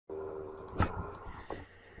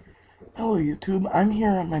Hello YouTube, I'm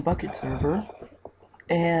here on my bucket server,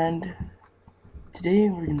 and today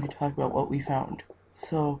we're going to be talking about what we found.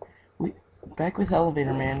 So, Back with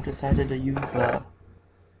Elevator Man decided to use the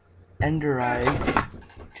Ender Eyes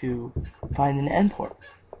to find an end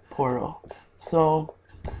portal. So,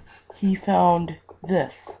 he found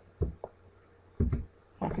this. I'm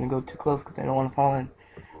not going to go too close because I don't want to fall in.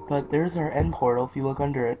 But there's our end portal. If you look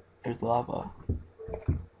under it, there's lava.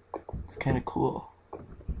 It's kind of cool.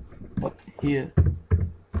 But here.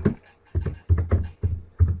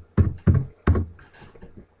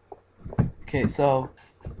 Okay, so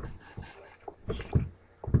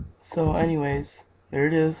anyways, there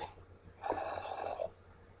it is.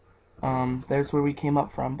 There's where we came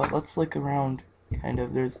up from, but let's look around, kind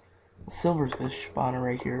of. There's a silverfish spawner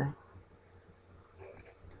right here.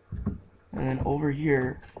 And then over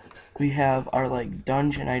here, we have our, like,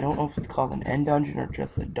 dungeon. I don't know if it's called an end dungeon or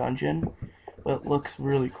just a dungeon, but it looks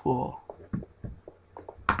really cool.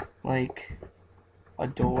 Like, a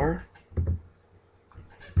door.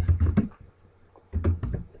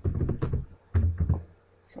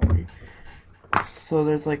 Sorry. So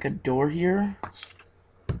there's like a door here,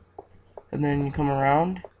 and then you come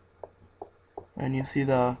around, and you see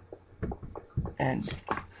the end.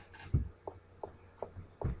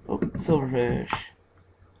 Oh, silverfish.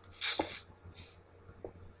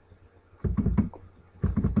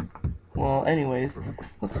 Well, anyways,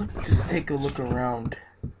 let's just take a look around.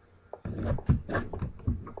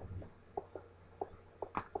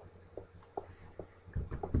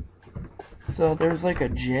 So there's like a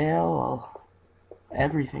jail,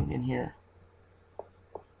 everything in here.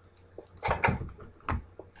 I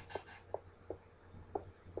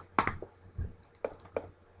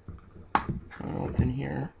don't know what's in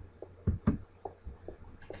here.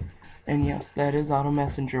 And yes, that is Auto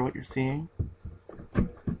Messenger, what you're seeing.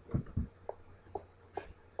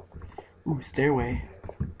 Ooh, stairway.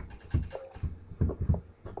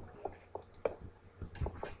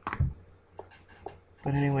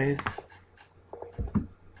 But anyways,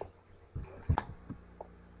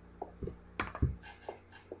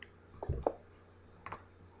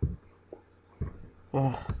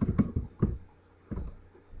 ugh.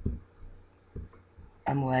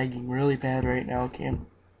 I'm lagging really bad right now.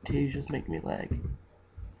 Camtasia's make me lag.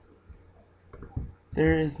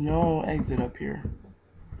 There is no exit up here.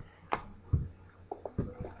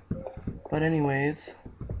 But anyways,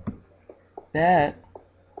 this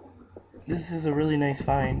is a really nice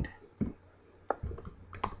find.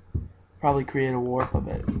 Probably create a warp of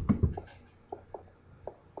it.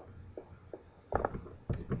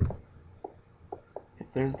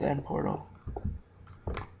 There's the end portal.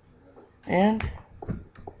 And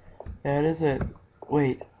that is it.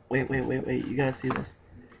 Wait. You gotta see this.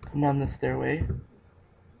 Come down this stairway.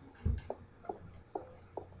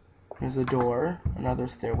 There's a door, another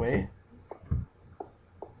stairway.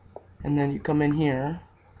 And then you come in here.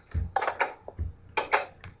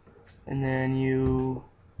 And then you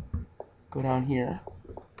go down here.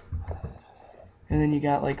 And then you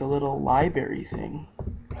got like a little library thing.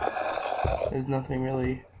 There's nothing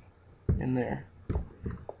really in there.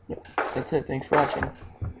 That's it. Thanks for watching.